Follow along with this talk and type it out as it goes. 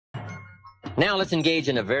Now let's engage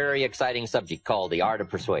in a very exciting subject called the art of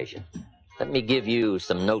persuasion. Let me give you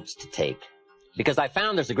some notes to take, because I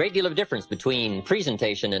found there's a great deal of difference between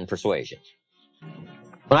presentation and persuasion.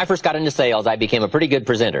 When I first got into sales, I became a pretty good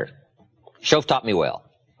presenter. Show taught me well.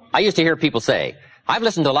 I used to hear people say, I've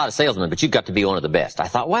listened to a lot of salesmen, but you've got to be one of the best. I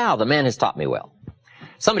thought, wow, the man has taught me well.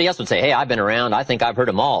 Somebody else would say, hey, I've been around, I think I've heard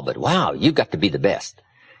them all, but wow, you've got to be the best.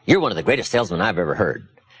 You're one of the greatest salesmen I've ever heard.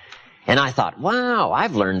 And I thought, wow,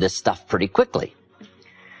 I've learned this stuff pretty quickly.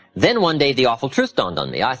 Then one day the awful truth dawned on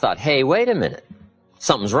me. I thought, hey, wait a minute.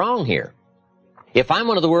 Something's wrong here. If I'm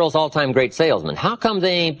one of the world's all-time great salesmen, how come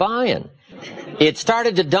they ain't buying? It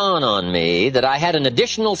started to dawn on me that I had an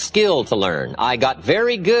additional skill to learn. I got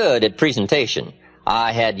very good at presentation.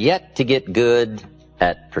 I had yet to get good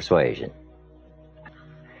at persuasion.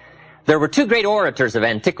 There were two great orators of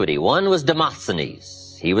antiquity. One was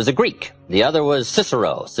Demosthenes. He was a Greek. The other was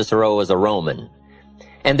Cicero. Cicero was a Roman.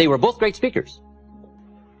 And they were both great speakers.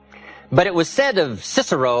 But it was said of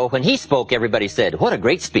Cicero, when he spoke, everybody said, what a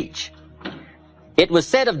great speech. It was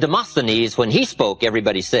said of Demosthenes, when he spoke,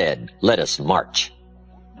 everybody said, let us march.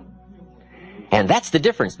 And that's the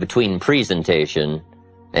difference between presentation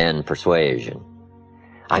and persuasion.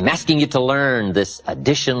 I'm asking you to learn this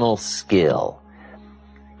additional skill.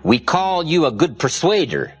 We call you a good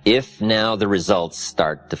persuader if now the results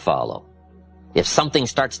start to follow. If something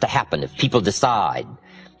starts to happen, if people decide,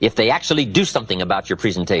 if they actually do something about your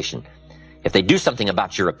presentation, if they do something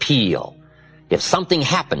about your appeal, if something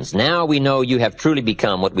happens, now we know you have truly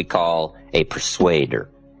become what we call a persuader.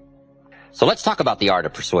 So let's talk about the art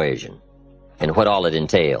of persuasion and what all it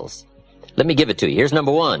entails. Let me give it to you. Here's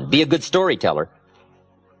number one. Be a good storyteller.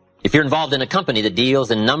 If you're involved in a company that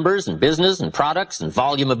deals in numbers and business and products and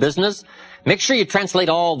volume of business, make sure you translate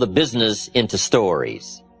all the business into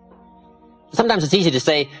stories. Sometimes it's easy to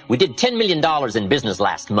say, we did $10 million in business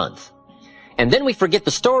last month. And then we forget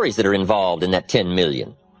the stories that are involved in that 10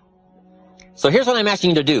 million. So here's what I'm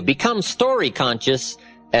asking you to do. Become story conscious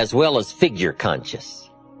as well as figure conscious.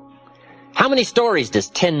 How many stories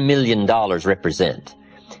does $10 million represent?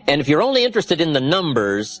 And if you're only interested in the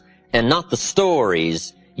numbers and not the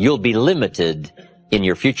stories, you'll be limited in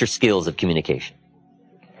your future skills of communication.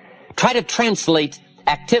 Try to translate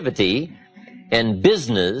activity and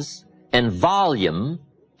business and volume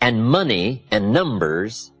and money and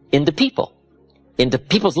numbers into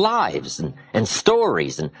people's lives and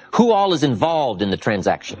stories and who all is involved in the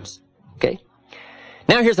transactions. Okay?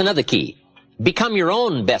 Now here's another key. Become your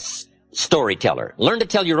own best storyteller. Learn to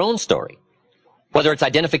tell your own story. Whether it's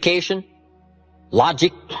identification,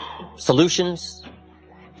 logic, solutions.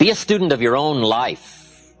 Be a student of your own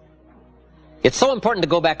life. It's so important to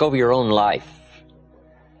go back over your own life.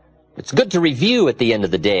 It's good to review at the end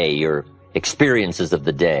of the day your experiences of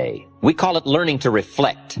the day. We call it learning to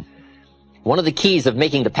reflect. One of the keys of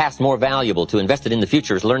making the past more valuable to invest it in the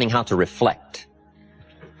future is learning how to reflect.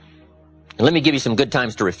 And let me give you some good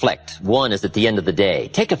times to reflect. One is at the end of the day.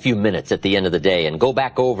 Take a few minutes at the end of the day and go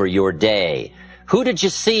back over your day. Who did you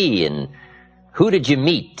see and who did you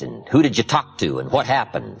meet and who did you talk to and what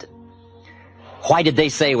happened? Why did they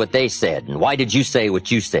say what they said and why did you say what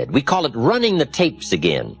you said? We call it running the tapes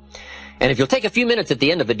again. And if you'll take a few minutes at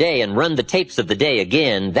the end of the day and run the tapes of the day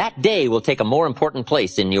again, that day will take a more important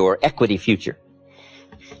place in your equity future.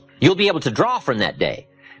 You'll be able to draw from that day.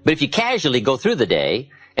 But if you casually go through the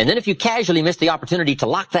day, and then if you casually miss the opportunity to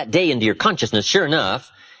lock that day into your consciousness, sure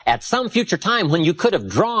enough, at some future time when you could have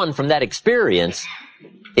drawn from that experience,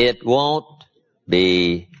 it won't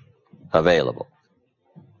be available.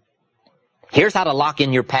 Here's how to lock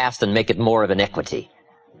in your past and make it more of an equity.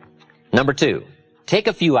 Number two, take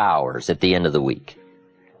a few hours at the end of the week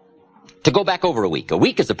to go back over a week. A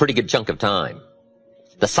week is a pretty good chunk of time.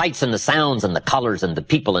 The sights and the sounds and the colors and the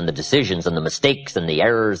people and the decisions and the mistakes and the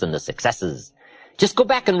errors and the successes. Just go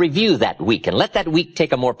back and review that week and let that week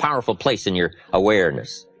take a more powerful place in your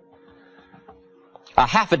awareness. A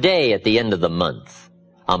half a day at the end of the month.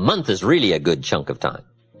 A month is really a good chunk of time.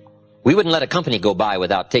 We wouldn't let a company go by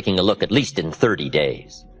without taking a look at least in 30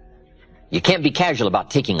 days. You can't be casual about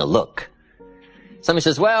taking a look. Somebody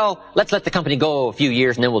says, well, let's let the company go a few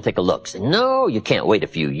years and then we'll take a look. Say, no, you can't wait a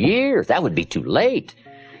few years. That would be too late.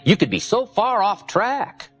 You could be so far off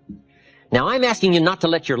track. Now, I'm asking you not to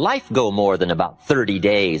let your life go more than about 30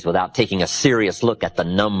 days without taking a serious look at the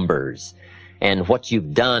numbers and what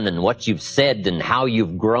you've done and what you've said and how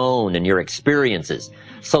you've grown and your experiences,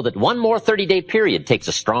 so that one more 30-day period takes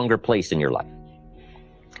a stronger place in your life.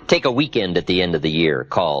 Take a weekend at the end of the year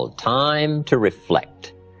called Time to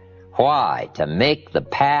Reflect. Why? To make the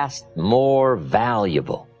past more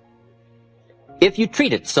valuable. If you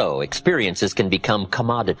treat it so, experiences can become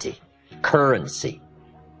commodity. currency,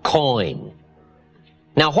 coin.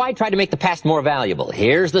 Now, why try to make the past more valuable?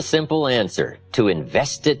 Here's the simple answer: to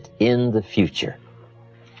invest it in the future.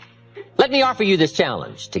 Let me offer you this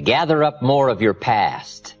challenge: to gather up more of your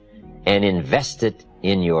past and invest it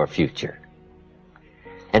in your future.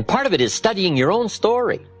 And part of it is studying your own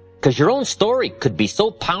story, because your own story could be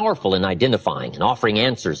so powerful in identifying and offering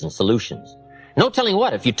answers and solutions. No telling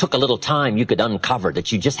what, if you took a little time, you could uncover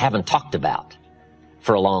that you just haven't talked about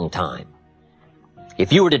for a long time.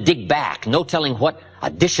 If you were to dig back, no telling what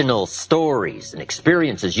additional stories and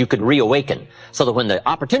experiences you could reawaken, so that when the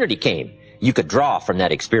opportunity came, you could draw from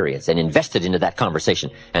that experience and invest it into that conversation,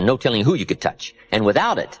 and no telling who you could touch. And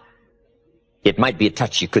without it, it might be a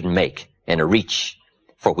touch you couldn't make and a reach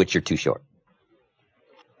for which you're too short.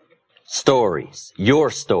 Stories, your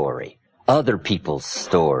story, other people's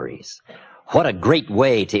stories. What a great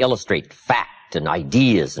way to illustrate fact and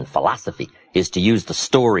ideas and philosophy is to use the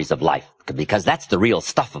stories of life, because that's the real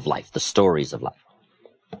stuff of life, the stories of life.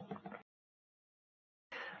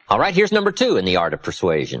 All right, here's number 2 in the art of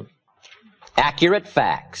persuasion. Accurate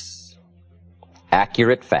facts.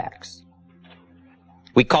 Accurate facts.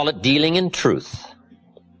 We call it dealing in truth.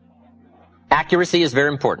 Accuracy is very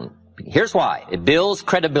important. Here's why. It builds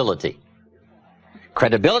credibility.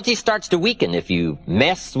 Credibility starts to weaken if you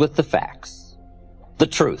mess with the facts, the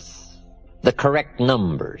truth, the correct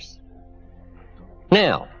numbers.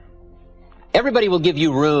 Now, everybody will give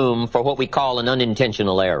you room for what we call an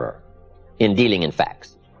unintentional error in dealing in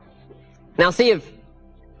facts. Now, see, if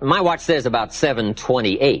my watch says about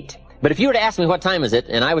 7:28, but if you were to ask me what time is it,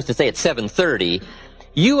 and I was to say it's 7:30,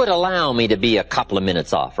 you would allow me to be a couple of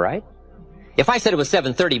minutes off, right? If I said it was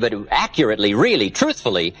 7:30, but accurately, really,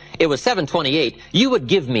 truthfully, it was 7:28, you would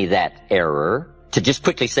give me that error to just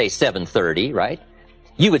quickly say 7:30, right?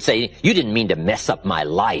 You would say, you didn't mean to mess up my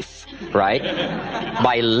life, right?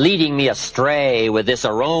 By leading me astray with this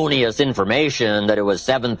erroneous information that it was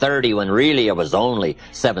 7:30 when really it was only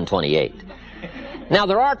 7:28. Now,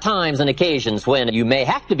 there are times and occasions when you may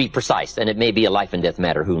have to be precise, and it may be a life and death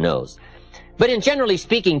matter, who knows? But in generally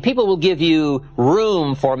speaking, people will give you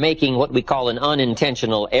room for making what we call an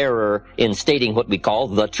unintentional error in stating what we call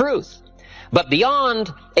the truth. But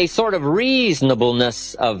beyond a sort of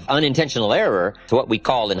reasonableness of unintentional error, to what we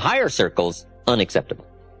call in higher circles, unacceptable.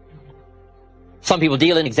 Some people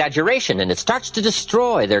deal in exaggeration, and it starts to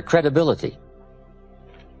destroy their credibility.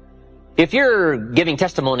 If you're giving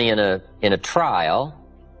testimony in a trial,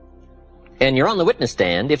 and you're on the witness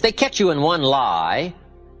stand, if they catch you in one lie,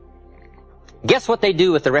 guess what they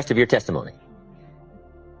do with the rest of your testimony?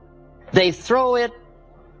 They throw it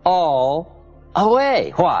all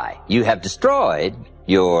away. Why? You have destroyed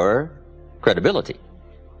your credibility.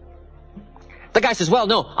 The guy says, well,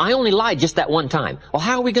 no, I only lied just that one time. Well,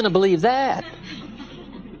 how are we going to believe that?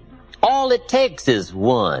 All it takes is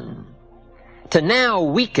one to now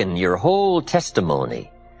weaken your whole testimony,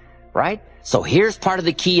 right? So here's part of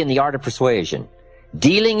the key in the art of persuasion.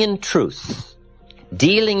 Dealing in truth.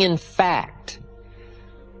 Dealing in fact.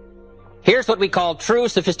 Here's what we call true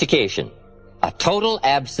sophistication. A total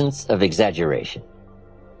absence of exaggeration.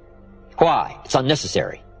 Why? It's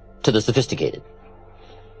unnecessary to the sophisticated.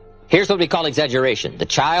 Here's what we call exaggeration. The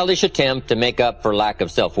childish attempt to make up for lack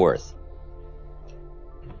of self-worth.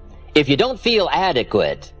 If you don't feel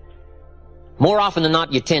adequate, more often than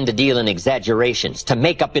not you tend to deal in exaggerations, to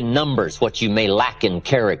make up in numbers what you may lack in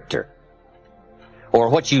character, or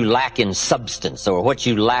what you lack in substance, or what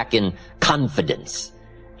you lack in confidence.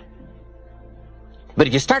 But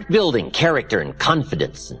if you start building character and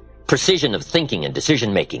confidence and precision of thinking and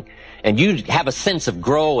decision-making, and you have a sense of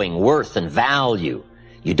growing worth and value,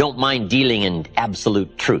 you don't mind dealing in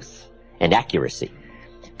absolute truth and accuracy,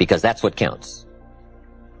 because that's what counts.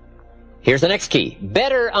 Here's the next key.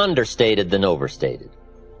 Better understated than overstated.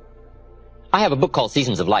 I have a book called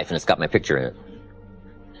Seasons of Life, and it's got my picture in it.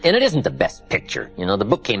 And it isn't the best picture. You know, the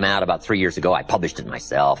book came out about 3 years ago. I published it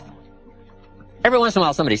myself. Every once in a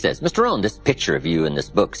while somebody says, Mr. Rohn, this picture of you in this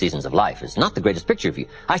book, Seasons of Life, is not the greatest picture of you.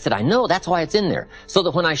 I said, I know, that's why it's in there. So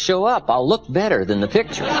that when I show up, I'll look better than the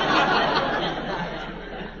picture.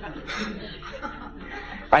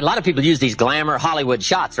 Right, a lot of people use these glamour Hollywood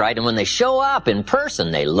shots, right? And when they show up in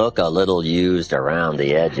person, they look a little used around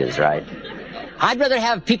the edges, right? I'd rather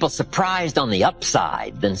have people surprised on the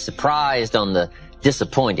upside than surprised on the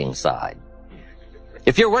disappointing side.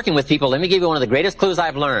 If you're working with people, let me give you one of the greatest clues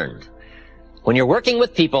I've learned. When you're working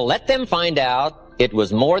with people, let them find out it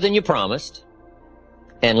was more than you promised,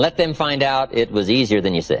 and let them find out it was easier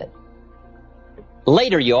than you said.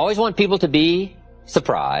 Later, you always want people to be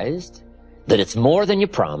surprised that it's more than you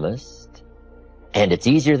promised, and it's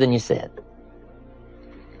easier than you said.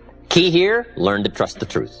 Key here, learn to trust the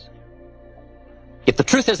truth. If the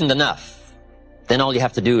truth isn't enough, then all you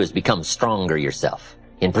have to do is become stronger yourself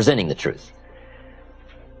in presenting the truth.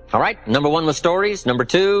 All right, number one was stories. Number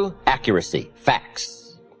two, accuracy,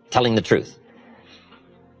 facts, telling the truth.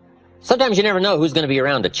 Sometimes you never know who's going to be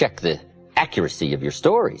around to check the accuracy of your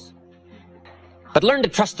stories. But learn to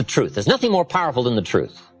trust the truth. There's nothing more powerful than the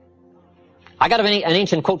truth. I got an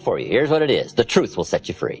ancient quote for you. Here's what it is. The truth will set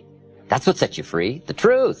you free. That's what sets you free, the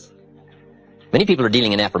truth. Many people are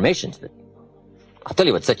dealing in affirmations, but I'll tell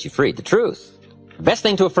you what sets you free, the truth. The best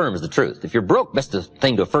thing to affirm is the truth. If you're broke, best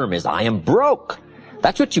thing to affirm is, I am broke.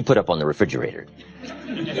 That's what you put up on the refrigerator.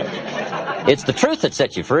 It's the truth that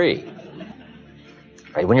sets you free.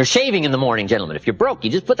 Right? When you're shaving in the morning, gentlemen, if you're broke, you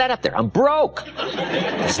just put that up there. I'm broke.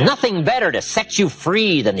 There's nothing better to set you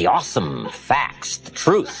free than the awesome facts, the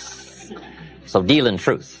truth. So deal in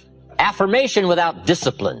truth. Affirmation without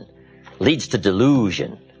discipline leads to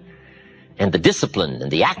delusion. And the discipline and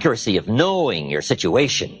the accuracy of knowing your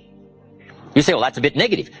situation. You say, well, that's a bit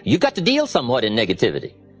negative. You've got to deal somewhat in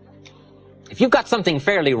negativity. If you've got something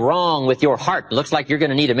fairly wrong with your heart, it looks like you're going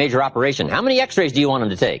to need a major operation. How many x-rays do you want them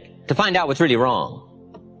to take to find out what's really wrong?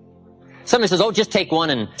 Somebody says, oh, just take one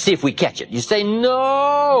and see if we catch it. You say,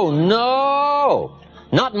 no,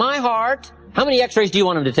 not my heart. How many x-rays do you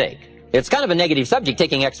want them to take? It's kind of a negative subject,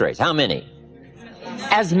 taking x-rays. How many?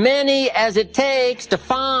 As many as it takes to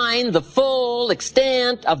find the full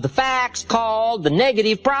extent of the facts called the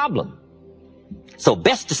negative problem. So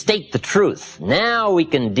best to state the truth. Now we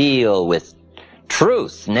can deal with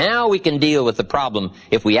truth. Now we can deal with the problem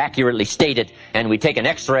if we accurately state it and we take an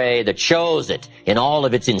x-ray that shows it in all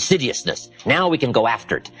of its insidiousness. Now we can go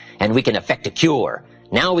after it and we can effect a cure.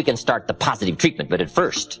 Now we can start the positive treatment. But at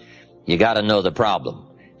first, you got to know the problem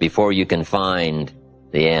before you can find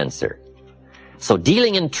the answer. So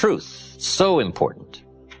dealing in truth, so important.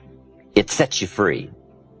 It sets you free.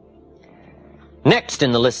 Next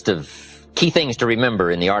in the list of key things to remember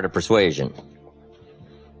in the art of persuasion,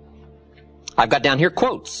 I've got down here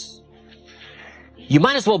quotes. You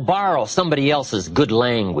might as well borrow somebody else's good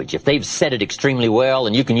language. If they've said it extremely well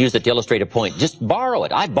and you can use it to illustrate a point, just borrow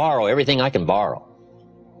it. I borrow everything I can borrow.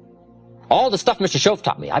 All the stuff Mr. Schoaf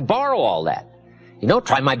taught me, I borrow all that. You know,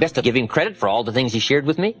 try my best to give him credit for all the things he shared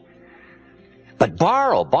with me. But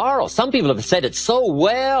borrow. Some people have said it so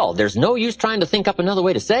well, there's no use trying to think up another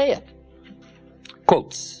way to say it.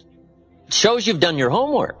 Quotes. It shows you've done your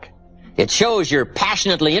homework. It shows you're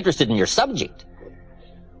passionately interested in your subject.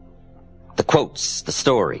 The quotes, the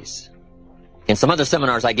stories. In some other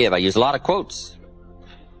seminars I give, I use a lot of quotes.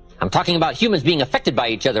 I'm talking about humans being affected by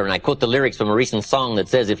each other, and I quote the lyrics from a recent song that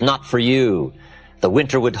says, if not for you, the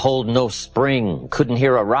winter would hold no spring, couldn't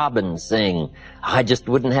hear a robin sing, I just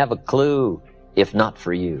wouldn't have a clue if not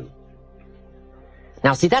for you.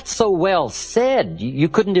 Now see, that's so well said, you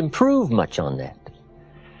couldn't improve much on that.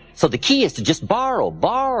 So the key is to just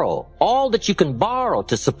borrow all that you can borrow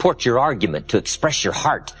to support your argument, to express your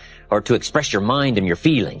heart, or to express your mind and your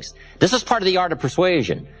feelings. This is part of the art of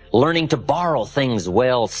persuasion, learning to borrow things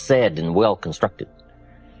well said and well constructed.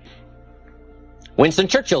 Winston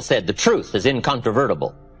Churchill said, the truth is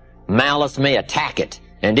incontrovertible. Malice may attack it,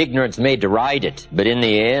 and ignorance may deride it, but in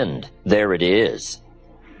the end, there it is.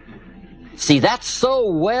 See, that's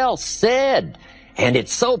so well said, and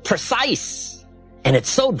it's so precise. And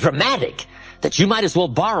it's so dramatic that you might as well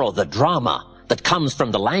borrow the drama that comes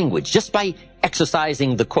from the language just by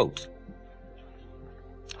exercising the quote.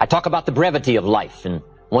 I talk about the brevity of life in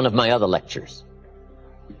one of my other lectures.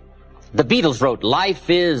 The Beatles wrote,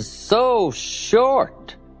 life is so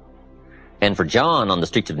short. And for John on the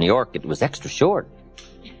streets of New York, it was extra short.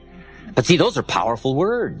 But see, those are powerful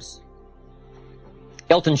words.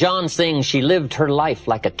 Elton John sings, she lived her life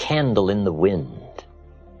like a candle in the wind.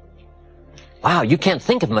 Wow, you can't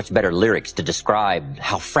think of much better lyrics to describe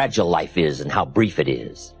how fragile life is and how brief it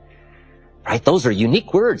is. Right? Those are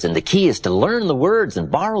unique words, and the key is to learn the words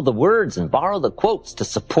and borrow the quotes to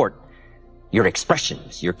support your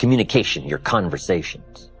expressions, your communication, your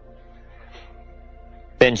conversations.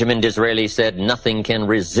 Benjamin Disraeli said, nothing can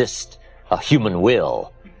resist a human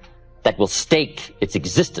will that will stake its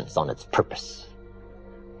existence on its purpose.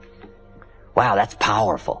 Wow, that's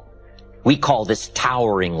powerful. We call this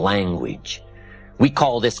towering language. We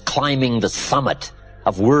call this climbing the summit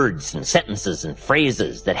of words and sentences and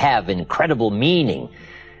phrases that have incredible meaning,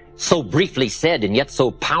 so briefly said and yet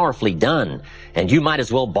so powerfully done. And you might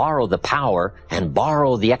as well borrow the power and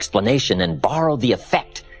borrow the explanation and borrow the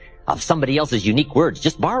effect of somebody else's unique words.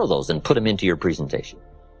 Just borrow those and put them into your presentation.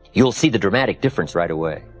 You'll see the dramatic difference right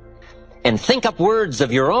away. And think up words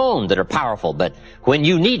of your own that are powerful, but when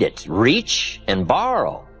you need it, reach and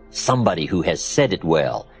borrow somebody who has said it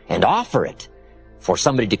well, and offer it for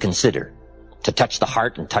somebody to consider, to touch the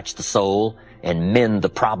heart and touch the soul and mend the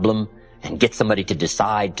problem and get somebody to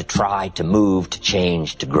decide, to try, to move, to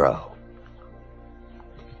change, to grow.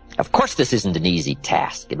 Of course, this isn't an easy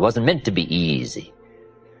task. It wasn't meant to be easy.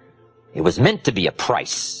 It was meant to be a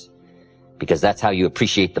price, because that's how you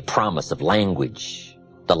appreciate the promise of language,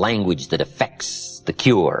 the language that affects the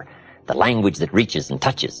cure, the language that reaches and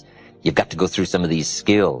touches. You've got to go through some of these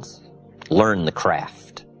skills, learn the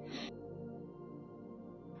craft.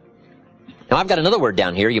 Now, I've got another word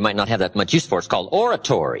down here you might not have that much use for. It's called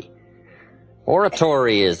oratory.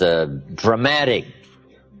 Oratory is a dramatic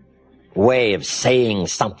way of saying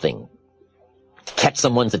something, to catch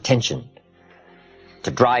someone's attention,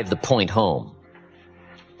 to drive the point home.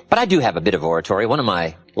 But I do have a bit of oratory. One of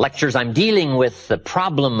my lectures, I'm dealing with the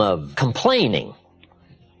problem of complaining.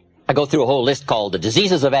 I go through a whole list called the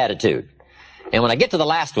diseases of attitude. And when I get to the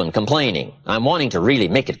last one, complaining, I'm wanting to really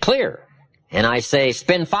make it clear. And I say,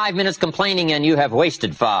 spend 5 minutes complaining and you have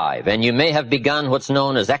wasted 5. And you may have begun what's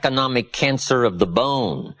known as economic cancer of the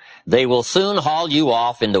bone. They will soon haul you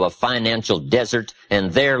off into a financial desert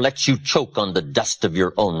and there let you choke on the dust of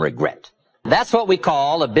your own regret. That's what we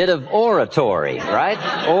call a bit of oratory,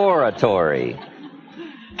 right? Oratory.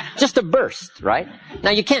 Just a burst, right?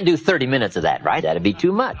 Now, you can't do 30 minutes of that, right? That'd be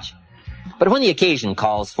too much. But when the occasion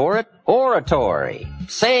calls for it, oratory,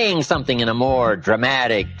 saying something in a more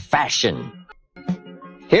dramatic fashion.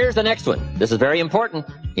 Here's the next one. This is very important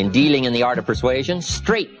in dealing in the art of persuasion.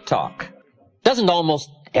 Straight talk. Doesn't almost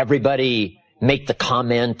everybody make the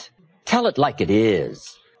comment, tell it like it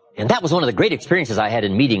is? And that was one of the great experiences I had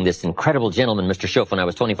in meeting this incredible gentleman, Mr. Schoaf, when I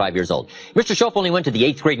was 25 years old. Mr. Schoaf only went to the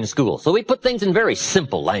 8th grade in school, so we put things in very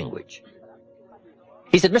simple language.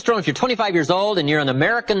 He said, Mr. Rohn, if you're 25 years old and you're an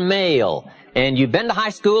American male and you've been to high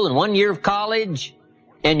school and 1 year of college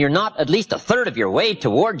and you're not at least a third of your way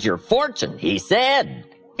towards your fortune, he said,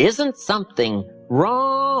 isn't something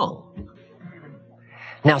wrong?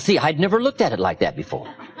 Now, see, I'd never looked at it like that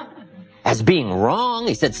before. As being wrong,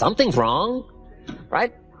 he said, something's wrong,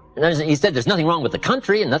 right? And he said, there's nothing wrong with the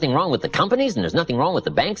country and nothing wrong with the companies and there's nothing wrong with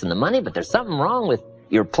the banks and the money, but there's something wrong with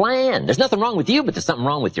your plan. There's nothing wrong with you, but there's something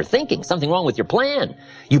wrong with your thinking, something wrong with your plan.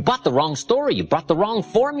 You bought the wrong story. You bought the wrong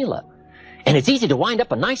formula. And it's easy to wind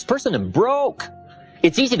up a nice person and broke.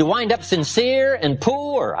 It's easy to wind up sincere and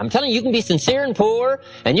poor. I'm telling you, you can be sincere and poor,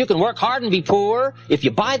 and you can work hard and be poor if you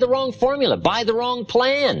buy the wrong formula, buy the wrong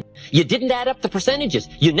plan. You didn't add up the percentages.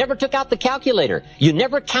 You never took out the calculator. You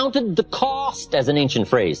never counted the cost, as an ancient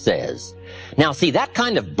phrase says. Now, see, that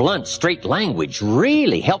kind of blunt, straight language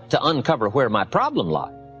really helped to uncover where my problem lay.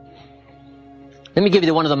 Let me give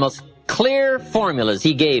you one of the most clear formulas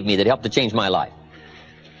he gave me that helped to change my life.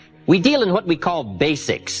 We deal in what we call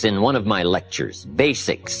basics in one of my lectures.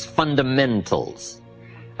 Basics, fundamentals.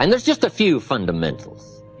 And there's just a few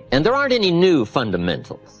fundamentals. And there aren't any new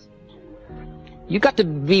fundamentals. You've got to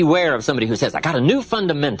beware of somebody who says, I got a new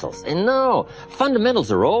fundamentals. And no,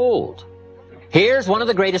 fundamentals are old. Here's one of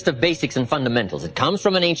the greatest of basics and fundamentals. It comes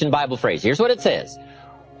from an ancient Bible phrase. Here's what it says.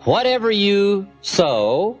 Whatever you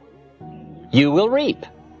sow, you will reap.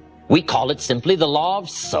 We call it simply the law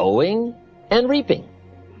of sowing and reaping.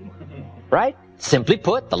 Right? Simply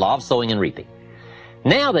put, the law of sowing and reaping.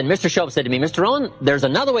 Now then, Mr. Schoaf said to me, Mr. Rohn, there's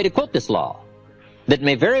another way to quote this law that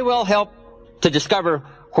may very well help to discover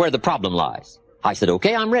where the problem lies. I said,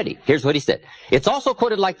 okay, I'm ready. Here's what he said. It's also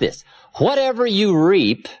quoted like this. Whatever you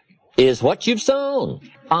reap is what you've sown.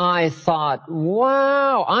 I thought,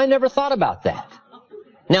 wow, I never thought about that.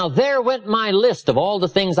 Now there went my list of all the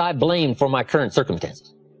things I blamed for my current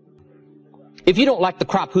circumstances. If you don't like the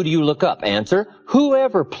crop, who do you look up? Answer,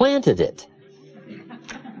 whoever planted it.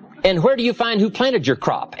 And where do you find who planted your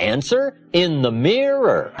crop? Answer, in the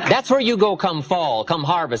mirror. That's where you go come fall, come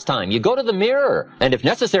harvest time. You go to the mirror. And if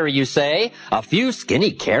necessary, you say, a few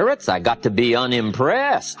skinny carrots? I got to be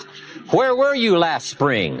unimpressed. Where were you last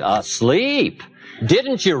spring? Asleep.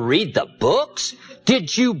 Didn't you read the books?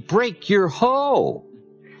 Did you break your hoe?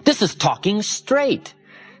 This is talking straight.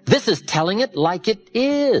 This is telling it like it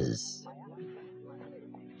is.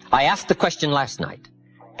 I asked the question last night,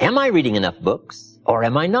 am I reading enough books or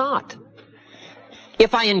am I not?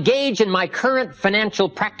 If I engage in my current financial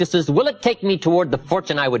practices, will it take me toward the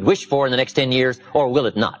fortune I would wish for in the next 10 years or will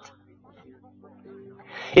it not?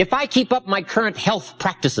 If I keep up my current health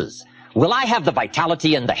practices, will I have the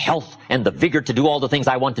vitality and the health and the vigor to do all the things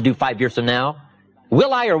I want to do 5 years from now?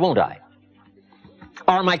 Will I or won't I?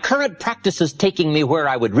 Are my current practices taking me where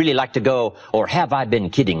I would really like to go, or have I been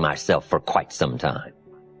kidding myself for quite some time?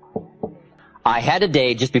 I had a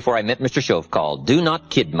day just before I met Mr. Schoaf called Do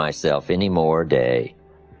Not Kid Myself Anymore Day.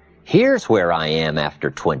 Here's where I am after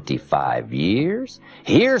 25 years.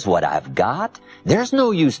 Here's what I've got. There's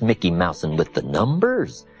no use Mickey Mousing with the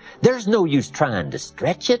numbers. There's no use trying to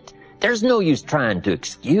stretch it. There's no use trying to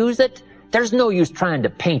excuse it. There's no use trying to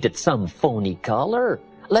paint it some phony color.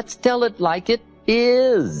 Let's tell it like it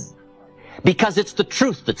is. Because it's the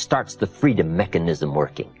truth that starts the freedom mechanism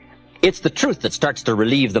working. It's the truth that starts to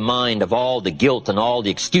relieve the mind of all the guilt and all the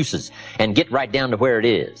excuses and get right down to where it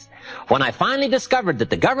is. When I finally discovered that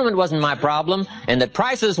the government wasn't my problem, and that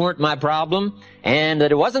prices weren't my problem, and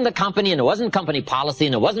that it wasn't the company, and it wasn't company policy,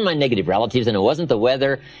 and it wasn't my negative relatives, and it wasn't the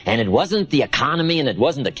weather, and it wasn't the economy, and it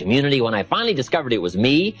wasn't the community, when I finally discovered it was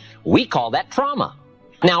me, we call that trauma.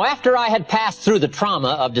 Now, after I had passed through the trauma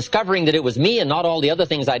of discovering that it was me and not all the other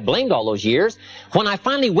things I'd blamed all those years, when I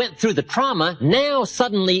finally went through the trauma, now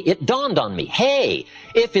suddenly it dawned on me, hey,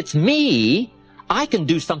 if it's me, I can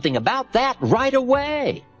do something about that right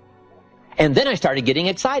away. And then I started getting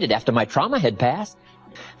excited after my trauma had passed.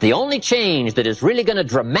 The only change that is really going to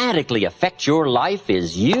dramatically affect your life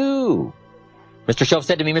is you. Mr. Shoaff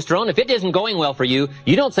said to me, Mr. Rohn, if it isn't going well for you,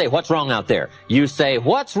 you don't say, what's wrong out there? You say,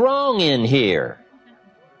 what's wrong in here?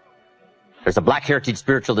 There's a Black Heritage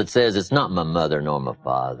spiritual that says, it's not my mother nor my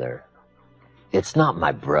father. It's not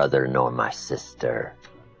my brother nor my sister.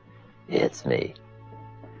 It's me.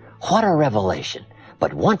 What a revelation.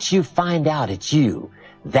 But once you find out it's you,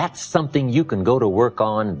 that's something you can go to work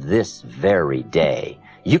on this very day.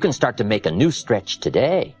 You can start to make a new stretch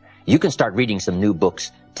today. You can start reading some new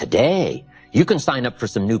books today. You can sign up for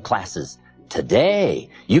some new classes today.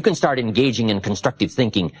 You can start engaging in constructive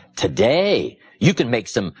thinking today. You can make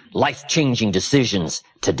some life-changing decisions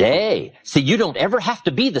today. See, you don't ever have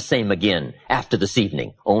to be the same again after this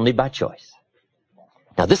evening, only by choice.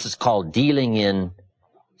 Now, this is called dealing in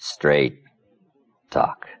straight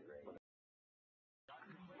talk.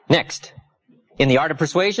 Next, in the art of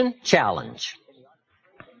persuasion, challenge.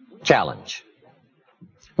 Challenge.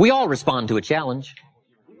 We all respond to a challenge.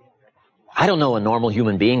 I don't know a normal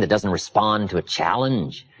human being that doesn't respond to a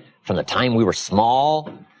challenge. From the time we were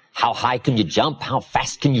small, how high can you jump? How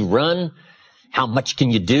fast can you run? How much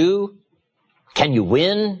can you do? Can you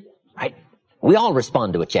win? Right? We all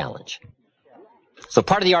respond to a challenge. So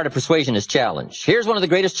part of the art of persuasion is challenge. Here's one of the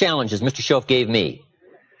greatest challenges Mr. Shoaff gave me.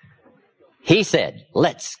 He said,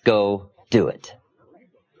 let's go do it.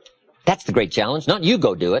 That's the great challenge. Not you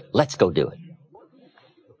go do it. Let's go do it.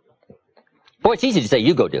 Boy, it's easy to say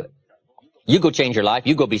you go do it. You go change your life.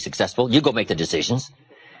 You go be successful. You go make the decisions.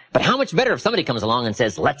 But how much better if somebody comes along and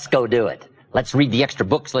says, let's go do it. Let's read the extra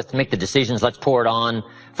books. Let's make the decisions. Let's pour it on.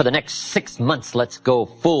 For the next 6 months, let's go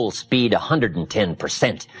full speed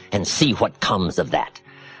 110% and see what comes of that.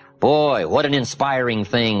 Boy, what an inspiring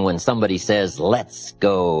thing when somebody says, let's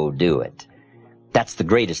go do it. That's the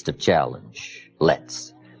greatest of challenge.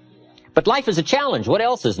 Let's. But life is a challenge. What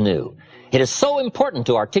else is new? It is so important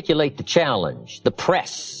to articulate the challenge, the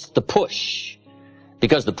press, the push,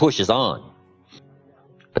 because the push is on.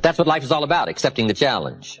 But that's what life is all about, accepting the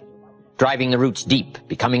challenge, driving the roots deep,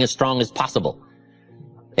 becoming as strong as possible,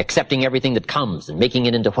 accepting everything that comes and making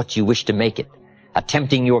it into what you wish to make it,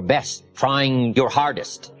 attempting your best, trying your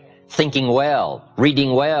hardest, thinking well,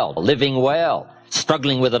 reading well, living well,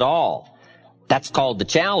 struggling with it all. That's called the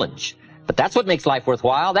challenge. But that's what makes life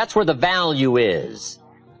worthwhile. That's where the value is.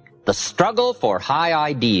 The struggle for high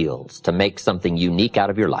ideals to make something unique out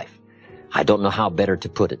of your life. I don't know how better to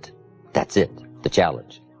put it. That's it, the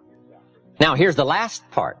challenge. Now, here's the last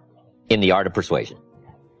part in the art of persuasion.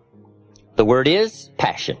 The word is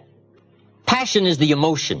passion. Passion is the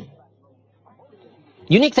emotion.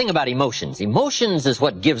 Unique thing about emotions. Emotions is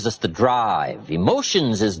what gives us the drive.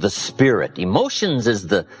 Emotions is the spirit. Emotions is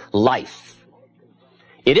the life.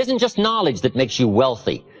 It isn't just knowledge that makes you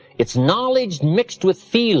wealthy. It's knowledge mixed with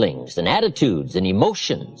feelings and attitudes and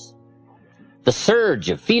emotions. The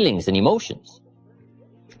surge of feelings and emotions.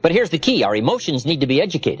 But here's the key. Our emotions need to be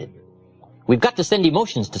educated. We've got to send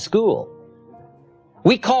emotions to school.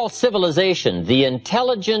 We call civilization the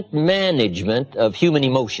intelligent management of human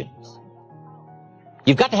emotions.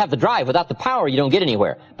 You've got to have the drive. Without the power, you don't get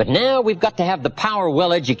anywhere. But now we've got to have the power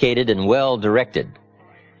well educated and well directed.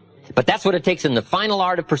 But that's what it takes in the final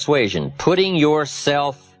art of persuasion, putting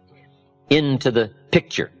yourself into the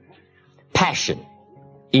picture. Passion,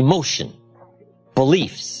 emotion,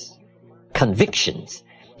 beliefs, convictions.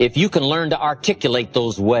 If you can learn to articulate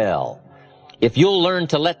those well, if you'll learn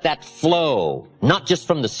to let that flow, not just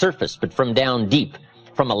from the surface, but from down deep,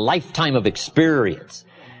 from a lifetime of experience,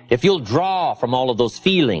 if you'll draw from all of those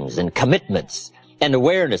feelings and commitments and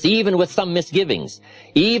awareness, even with some misgivings,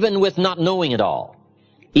 even with not knowing it all,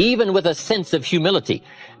 even with a sense of humility,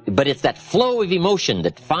 But it's that flow of emotion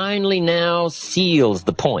that finally now seals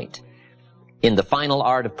the point in the final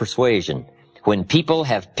art of persuasion. When people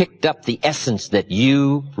have picked up the essence that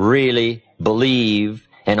you really believe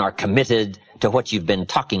and are committed to what you've been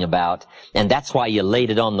talking about, and that's why you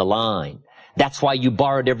laid it on the line. That's why you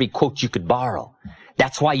borrowed every quote you could borrow.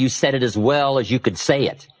 That's why you said it as well as you could say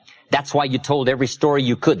it. That's why you told every story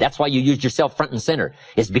you could. That's why you used yourself front and center.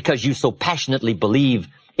 It's because you so passionately believe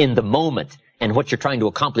in the moment and what you're trying to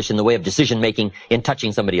accomplish in the way of decision-making in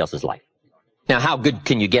touching somebody else's life. Now, how good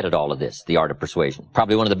can you get at all of this, the art of persuasion?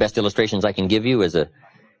 Probably one of the best illustrations I can give you is an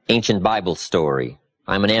ancient Bible story.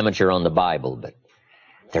 I'm an amateur on the Bible, but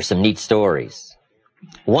there's some neat stories.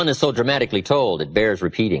 One is so dramatically told, it bears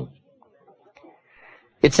repeating.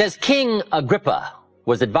 It says, King Agrippa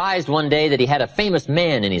was advised one day that he had a famous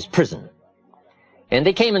man in his prison. And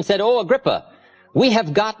they came and said, "Oh, Agrippa, we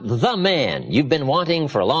have got the man you've been wanting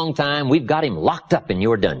for a long time. We've got him locked up in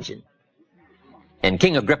your dungeon." And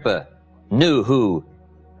King Agrippa knew who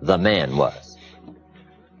the man was.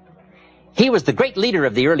 He was the great leader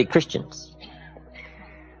of the early Christians,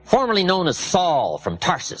 formerly known as Saul from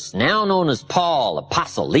Tarsus, now known as Paul,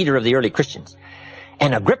 apostle, leader of the early Christians.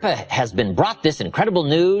 And Agrippa has been brought this incredible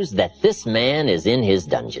news that this man is in his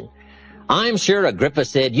dungeon. I'm sure Agrippa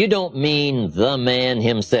said, "You don't mean the man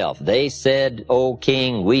himself." They said, "O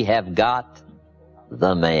king, we have got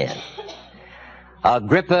the man."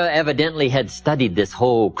 Agrippa evidently had studied this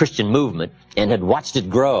whole Christian movement and had watched it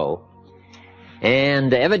grow.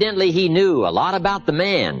 And evidently he knew a lot about the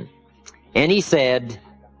man. And he said,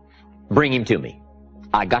 "Bring him to me.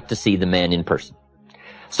 I got to see the man in person."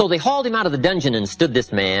 So they hauled him out of the dungeon and stood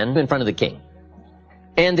this man in front of the king.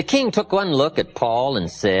 And the king took one look at Paul and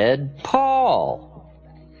said, "Paul,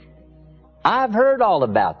 I've heard all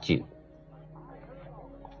about you.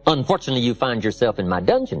 Unfortunately, you find yourself in my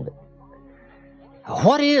dungeon, but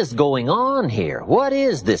what is going on here? What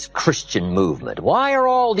is this Christian movement? Why are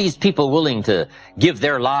all these people willing to give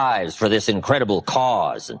their lives for this incredible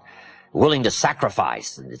cause and willing to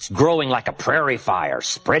sacrifice? It's growing like a prairie fire,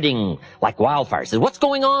 spreading like wildfire." He said, "What's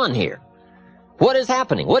going on here? What is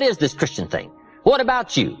happening? What is this Christian thing? What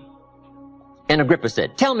about you?" And Agrippa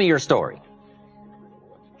said, "Tell me your story."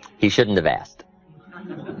 He shouldn't have asked.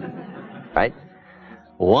 Right?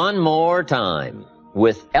 One more time.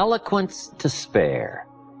 With eloquence to spare.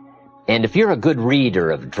 And if you're a good reader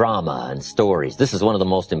of drama and stories, this is one of the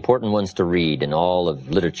most important ones to read in all of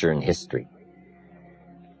literature and history.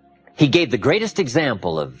 He gave the greatest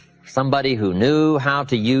example of somebody who knew how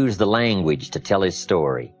to use the language to tell his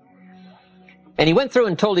story. And he went through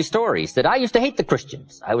and told his story. He said, "I used to hate the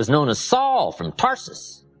Christians. I was known as Saul from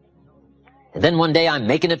Tarsus. And then one day I'm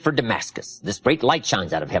making it for Damascus. This great light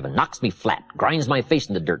shines out of heaven, knocks me flat, grinds my face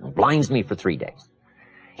in the dirt, and blinds me for 3 days."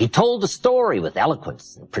 He told the story with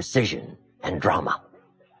eloquence and precision and drama.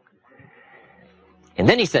 And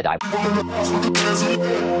then he said, I